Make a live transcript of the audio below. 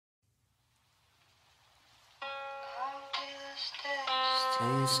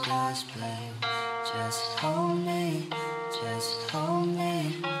taste God's blame. Just hold me, just hold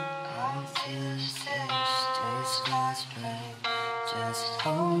me. I feel taste God's blame. Just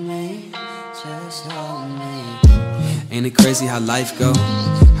hold me, just hold me. Ain't it crazy how life go?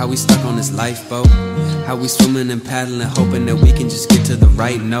 How we stuck on this lifeboat? How we swimming and paddling, hoping that we can just get to the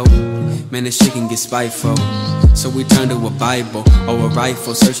right note? Man, this shit can get spiteful. So we turn to a Bible or a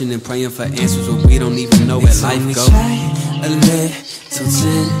rifle, searching and praying for answers when we don't even know where life goes. A little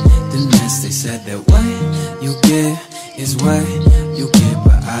tenderness. They said that what you get is what you get,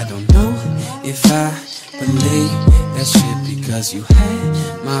 but I don't know if I believe that shit, because you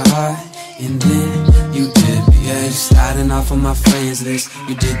had my heart and then you did. Yeah, you sliding off on my friends list.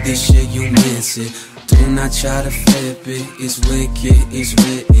 You did this shit, you meant it. Do not try to flip it. It's wicked, it's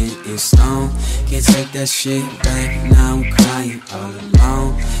written in stone. Can't take that shit back. Now I'm crying all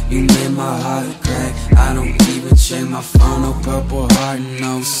alone. You made my heart crack. I don't even check my phone. No purple heart,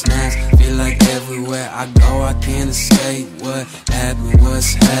 no snaps. Feel like everywhere I go I can't escape. What happened,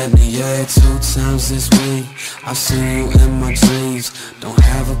 what's happening? Yeah, 2 times this week I've seen you in my dreams. Don't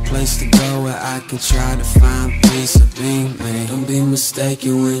have a place to go where I can try to find peace of being me. Don't be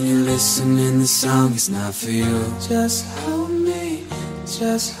mistaken when you listen in the song. It's not for you. Just hold me,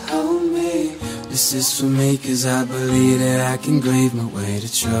 just hold me. This is for me, cause I believe that I can grieve my way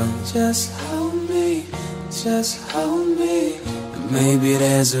to truth. Just hold me, just hold me. And maybe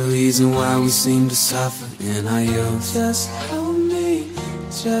there's a reason why we seem to suffer in our youth. Just hold me,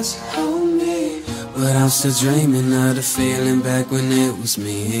 just hold me. But I'm still dreaming of the feeling back when it was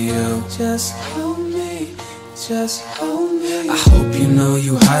me and you. Just hold me, just hold me. I hope you know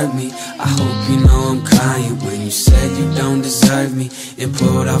you hurt me. I hope you know I'm crying when you said you don't deserve me and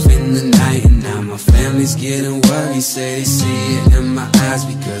pulled off in the night. And now my family's getting worried. Say they see it in my eyes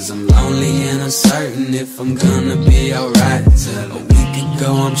because I'm lonely and uncertain if I'm gonna be alright. Till a week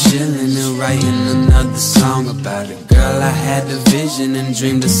ago I'm chilling and writing another song about a girl I had a vision and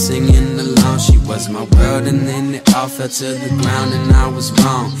dreamed of singing along. She was my world and then it all fell to the ground and I was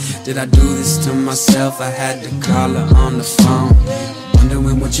wrong. Did I do this to myself? I had to call her on the phone.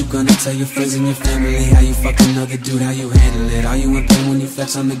 Wondering what you gonna tell your friends and your family. How you fuck another dude, how you handle it. Are you in pain when you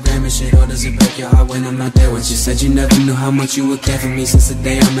flex on the gram and shit? Or does it break your heart when I'm not there? When you said you never knew how much you would care for me. Since the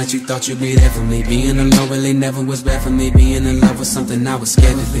day I met you, thought you'd be there for me. Being alone really never was bad for me. Being in love was something I was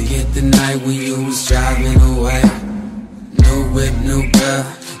scared to forget the night when you was driving away. New whip, new girl,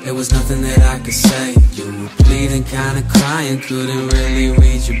 there was nothing that I could say. You were bleeding, kinda crying, couldn't really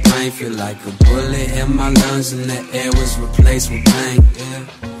read your brain. Feel like a bullet hit my lungs and the air was replaced with pain. Yeah.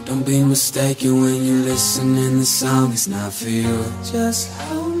 Don't be mistaken when you listen in the song, it's not for you. Just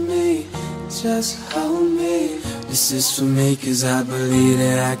hold me, just hold me. This is for me, cause I believe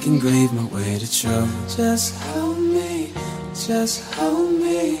that I can grieve my way to truth. Just hold me, just hold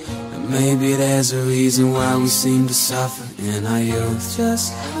me. And maybe there's a reason why we seem to suffer in our youth.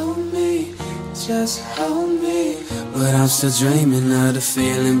 Just hold me, just hold me. But I'm still dreaming of the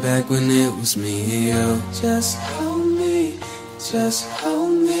feeling back when it was me and you. Just hold me, just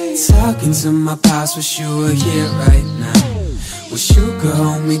hold me. Talking to my pops, wish you were here right now. Wish you could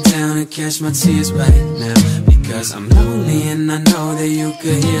hold me down and catch my tears right now. Because I'm lonely and I know that you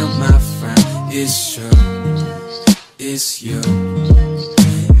could heal my friend. It's true, it's you.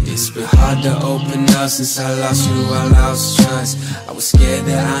 It's been hard to open up since I lost you, I lost trust. I was scared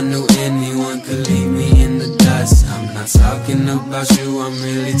that I knew anyone could leave me in the dust. I'm not talking about you, I'm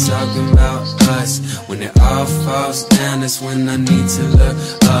really talking about us. When it all falls down, that's when I need to look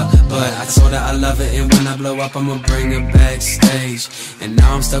up. But I told her I love her and when I blow up, I'ma bring her backstage. And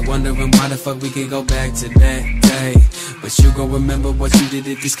now I'm stuck wondering why the fuck we can't go back to that day. But you gon' remember what you did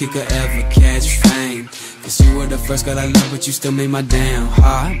if this kid could ever catch fame. Cause you were the first girl I loved, but you still made my damn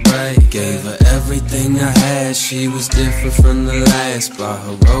heart break. Gave her everything I had, she was different from the last. Brought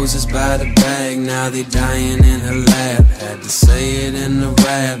her roses by the bag, now they dying in her lap. Had to say it in the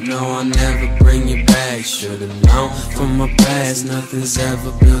rap, no I'll never bring you back. Should've known from my past, nothing's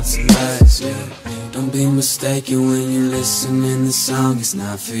ever built to last, yeah. Don't be mistaken when you listen in the song, it's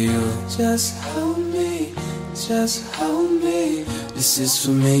not for you. Just hold me, just hold me. This is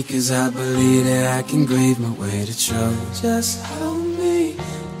for me, cause I believe that I can grieve my way to truth. Just hold me,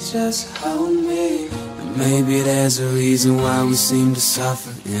 just hold me. And maybe there's a reason why we seem to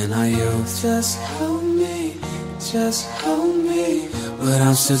suffer in our youth. Just hold me, just hold me. But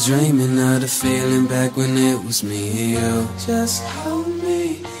I'm still dreaming of the feeling back when it was me and you. Just hold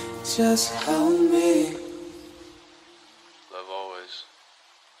me, just hold me.